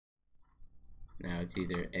Now it's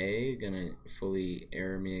either A, gonna fully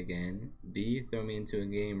error me again, B, throw me into a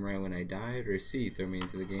game right when I died, or C, throw me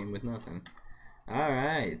into the game with nothing.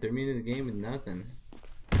 Alright, throw me into the game with nothing.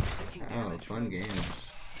 Oh, fun game.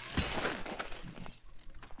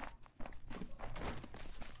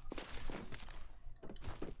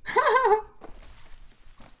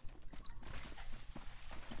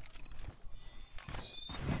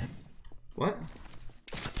 What?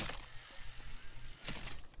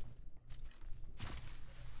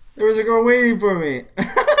 There was a girl waiting for me.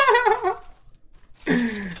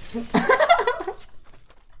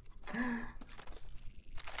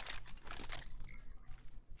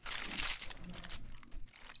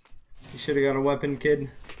 You should have got a weapon,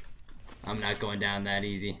 kid. I'm not going down that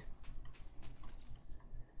easy.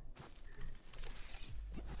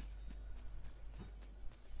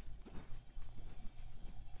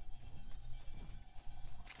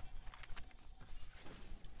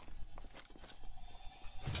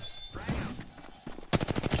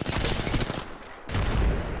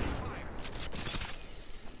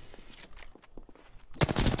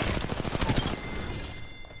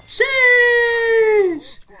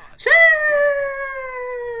 Sheesh! Sheesh!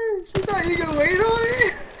 You thought you could wait on me?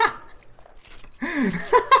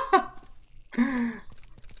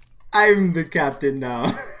 I'm the captain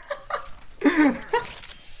now.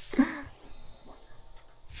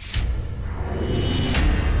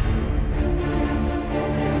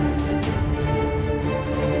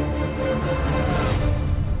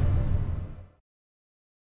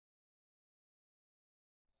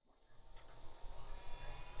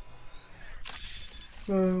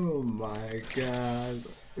 Oh my god.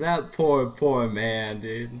 That poor man,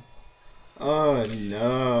 dude. Oh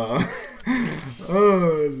no.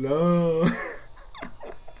 Oh no.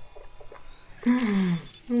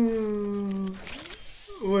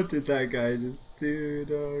 What did that guy just do,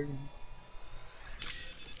 dog?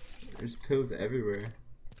 There's pills everywhere.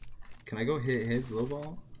 Can I go hit his low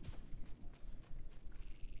ball?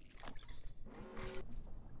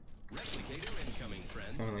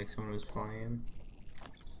 Sounded like someone was flying.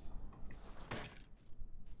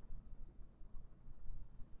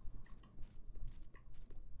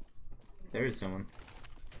 There is someone.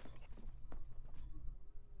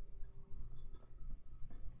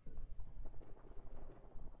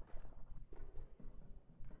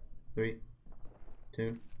 Three,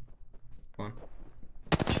 two, one.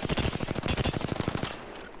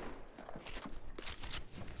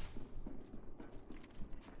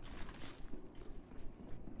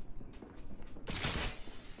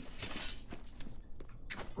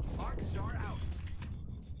 Arcstar out.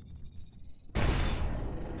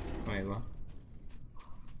 Wait, what?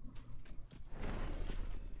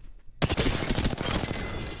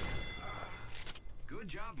 Good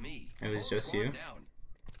job, me. It was just you?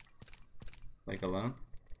 Like alone?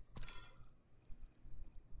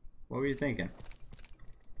 What were you thinking?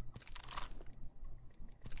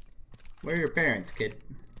 Where are your parents, kid?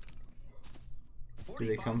 Do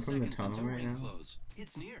they come from the tunnel right now?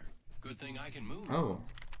 It's near. Good thing I can move. Oh.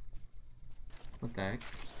 What the heck?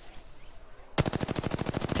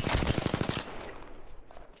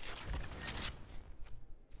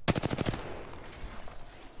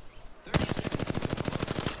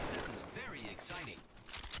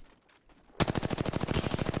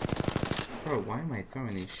 Bro, why am I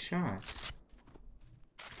throwing these shots?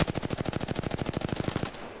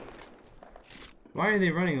 Why are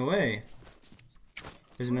they running away?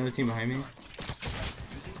 There's another team behind me.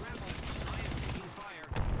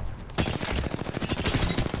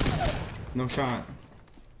 No shot.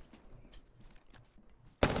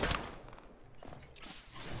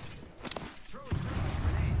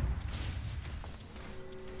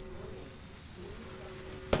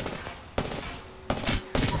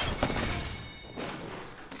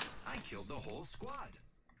 The whole squad.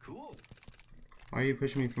 Cool. Why are you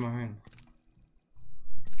pushing me from behind?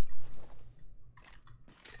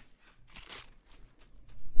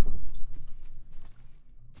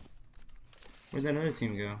 Where'd that other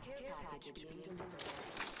team go?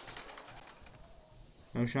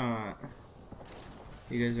 No shot.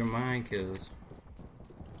 You guys are mine kills.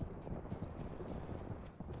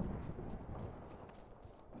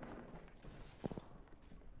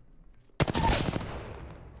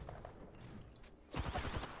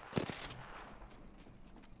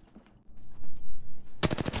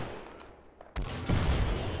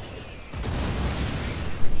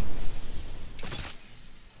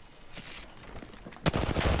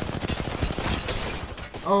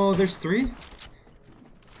 Oh, there's three?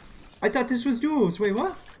 I thought this was duos. Wait,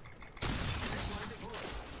 what?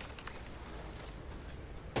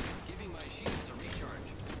 Giving my shields a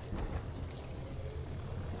recharge.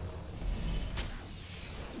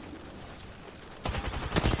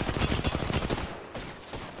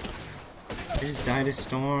 just die to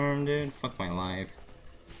Storm, dude? Fuck my life.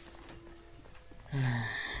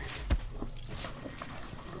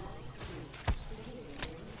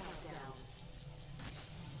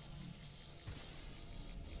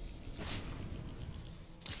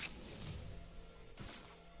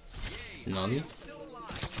 Nani? Still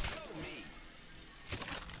alive. Go me.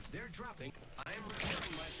 They're dropping. I am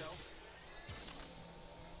repairing myself.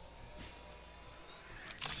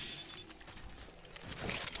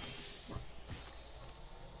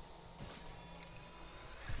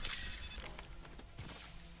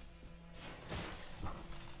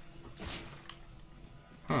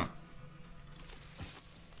 Huh.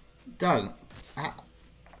 Doug,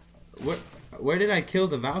 where did I kill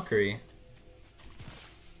the Valkyrie?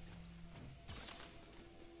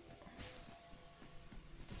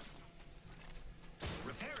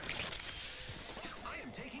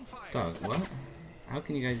 Dog, what? How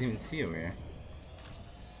can you guys even see over here?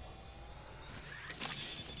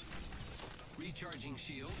 Recharging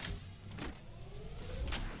shield.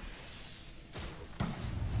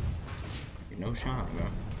 No shot, bro.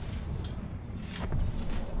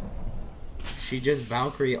 She just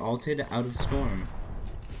Valkyrie ulted out of Storm.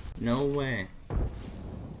 No way.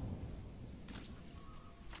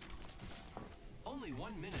 Only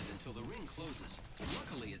 1 minute until the ring closes.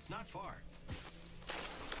 Luckily, it's not far.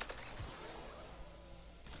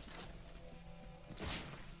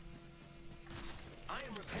 I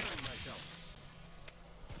am repairing myself.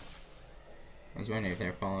 I was wondering if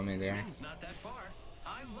they're following me there. Ring's not that far.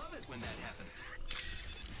 I love it when that happens.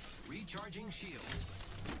 Recharging shields.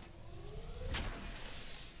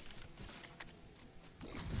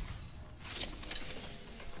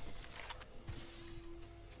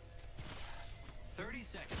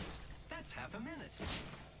 Seconds. That's half a minute.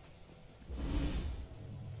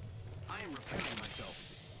 I am repairing myself.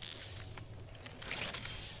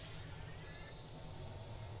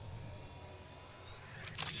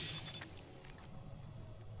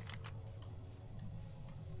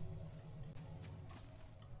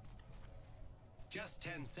 Just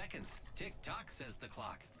 10 seconds. Tick-tock, says the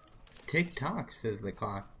clock. Tick-tock, says the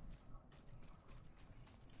clock.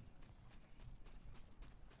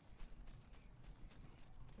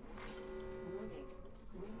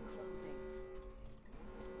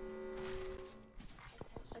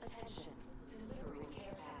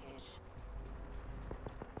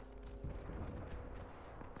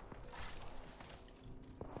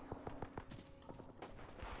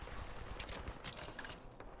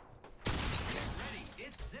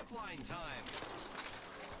 Zipline time.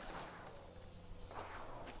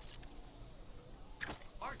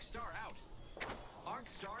 Arc Star out. Arc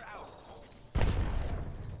Star out.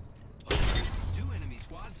 Okay, 2 enemy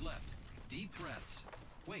squads left. Deep breaths.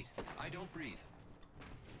 Wait, I don't breathe.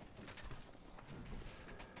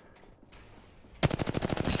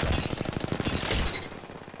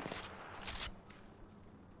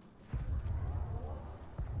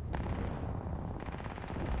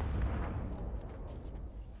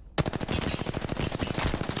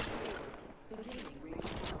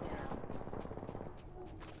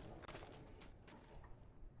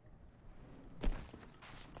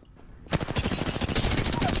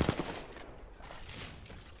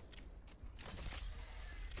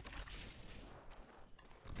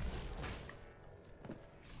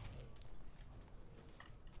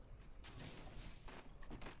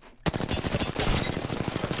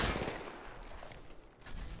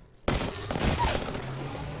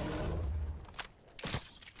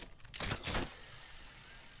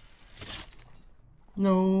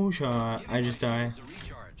 No shot. I just died.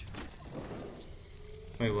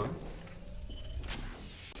 Wait, what?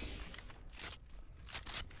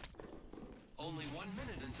 Only 1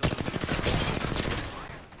 minute until the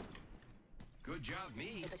good job,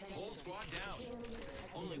 me. Whole squad down.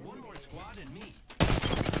 Only one more squad and me.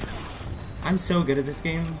 I'm so good at this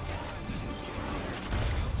game.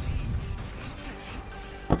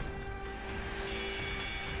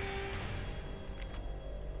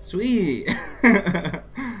 Sweet.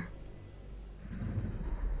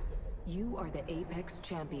 You are the Apex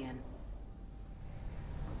champion.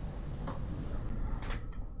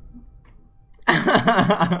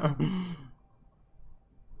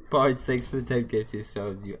 Bards, thanks for the 10 gifts you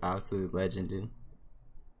subs, you absolute legend, dude.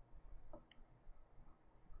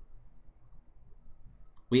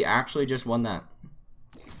 We actually just won that.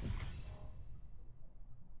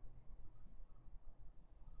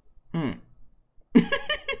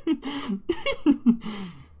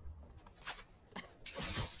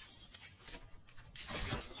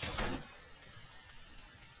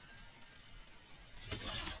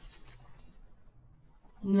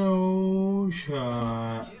 No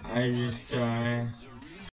shot. I just died.